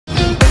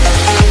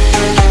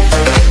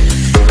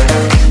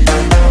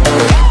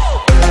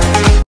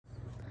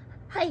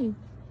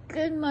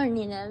Good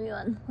morning,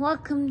 everyone.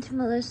 Welcome to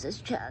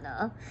Melissa's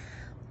channel.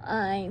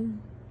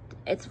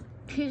 It's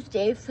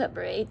Tuesday,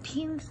 February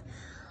 18th.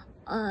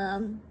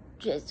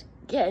 Just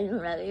getting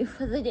ready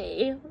for the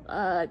day.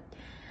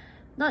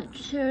 Not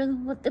sure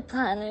what the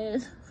plan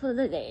is for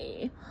the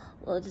day.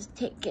 We'll just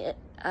take it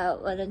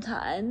out one at a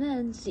time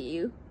and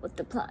see what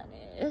the plan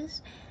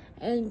is.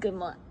 And good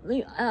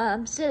morning.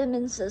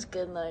 Cinnamon says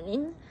good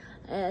morning,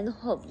 and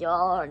hope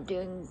y'all are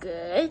doing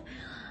good.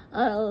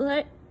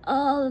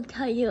 I'll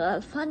tell you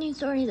a funny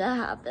story that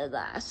happened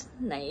last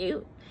night.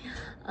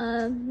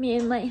 Me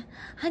and my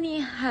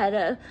honey had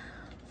a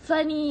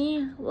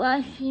funny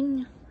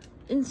washing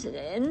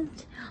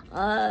incident.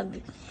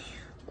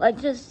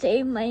 Let's just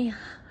say my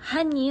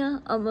honey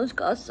almost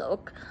got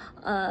soaked.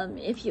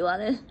 If you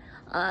want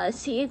to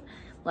see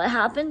what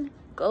happened,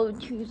 go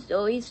to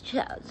Zoey's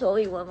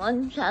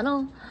Zoey11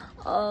 channel.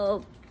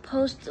 I'll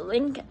post the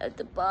link at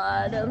the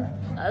bottom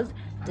of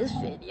this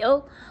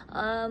video.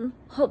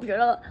 Hope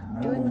you're all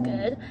doing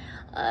good.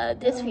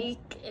 This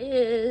week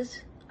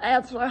I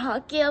have floor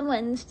hockey on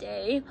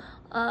Wednesday.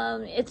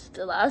 It's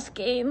the last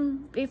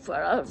game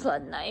before our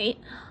fun night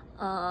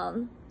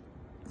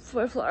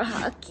for floor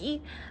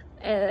hockey,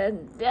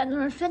 and then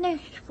we're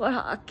finished for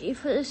hockey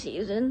for the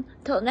season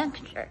till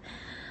next year.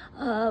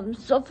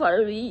 So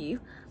far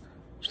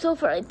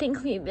I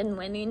think we've been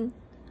winning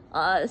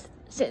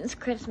since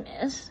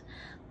Christmas,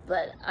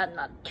 but I'm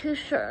not too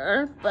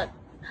sure. But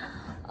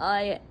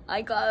I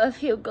got a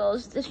few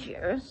goals this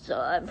year, so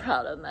I'm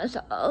proud of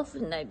myself,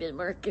 and I've been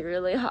working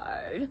really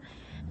hard.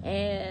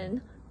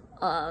 And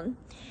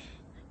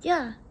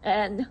yeah,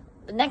 and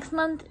the next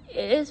month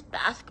is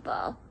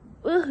basketball.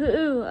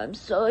 Woohoo! I'm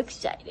so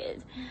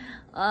excited.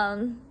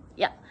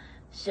 Yeah,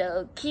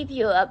 so keep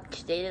you up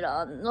to date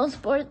on those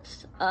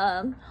sports.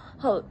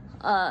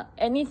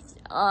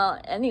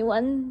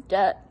 Anyone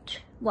that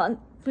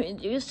wants to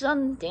do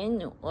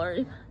something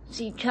or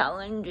see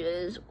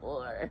challenges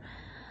or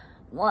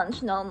wants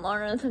to know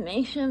more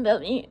information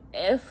about me,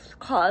 if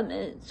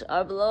comments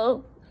are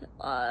below,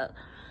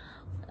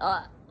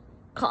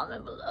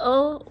 comment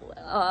below.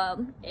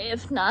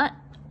 If not,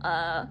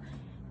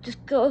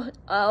 just go,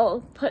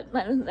 I'll put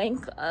my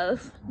link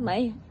of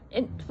my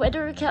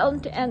Twitter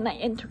account and my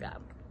Instagram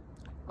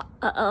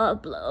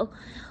below.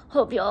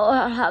 Hope y'all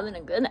are having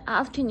a good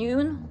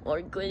afternoon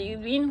or good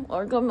evening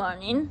or good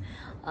morning.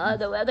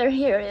 The weather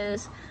here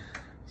is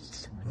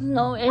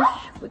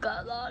snowish. We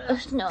got a lot of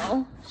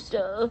snow,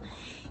 so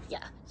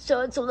yeah,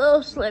 so it's a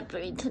little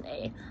slippery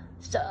today.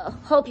 So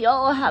hope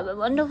y'all have a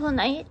wonderful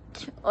night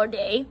or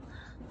day,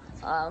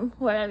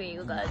 wherever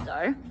you guys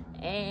are,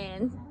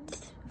 and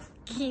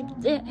keep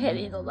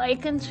hitting the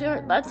like and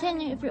share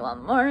button if you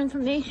want more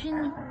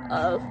information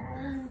of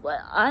what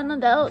I'm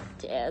about.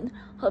 And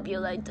hope you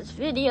like this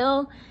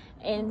video,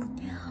 and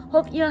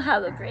hope you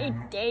have a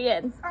great day,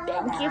 and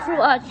thank you for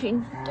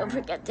watching. Don't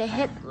forget to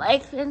hit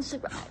like and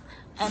subscribe,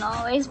 and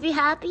always be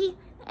happy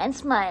and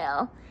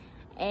smile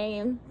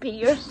and be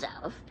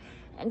yourself.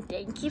 And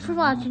thank you for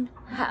watching.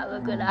 Have a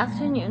good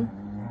afternoon.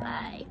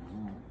 Bye.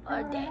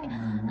 Or day.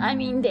 I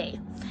mean day.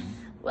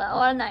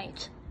 Well, or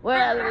night.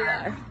 Wherever you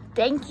are.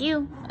 Thank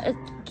you.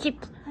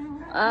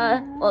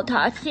 We'll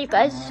talk to you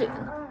guys soon.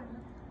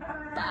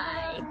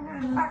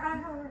 Bye.